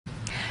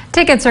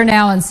Tickets are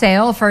now on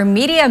sale for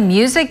Media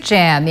Music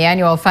Jam, the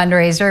annual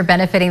fundraiser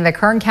benefiting the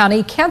Kern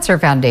County Cancer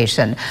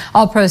Foundation.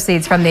 All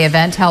proceeds from the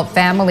event help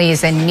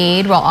families in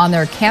need while on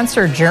their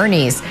cancer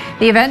journeys.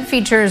 The event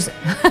features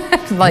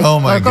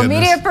local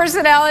media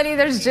personality.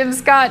 There's Jim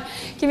Scott,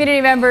 community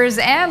members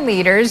and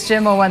leaders.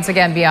 Jim will once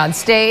again be on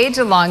stage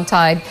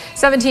alongside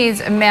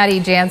 17's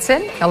Maddie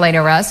Jansen,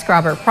 Elena Rusk,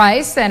 Robert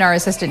Price, and our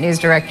assistant news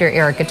director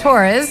Erica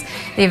Torres.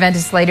 The event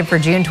is slated for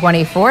June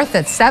 24th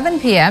at 7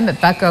 p.m. at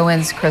Buck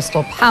Owens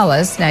Crystal Palace.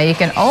 Now, you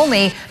can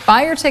only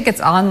buy your tickets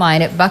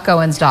online at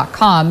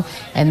buckowens.com,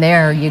 and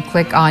there you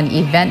click on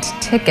event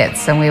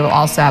tickets. And we will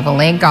also have a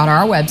link on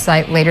our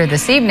website later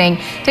this evening.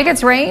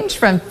 Tickets range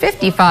from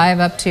 $55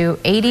 up to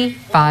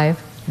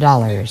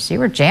 $85. You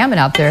were jamming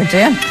out there,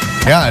 Jim.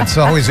 Yeah, it's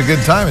always a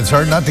good time. It's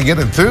hard not to get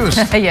enthused.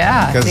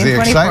 Yeah. Because the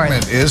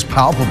excitement is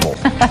palpable.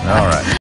 All right.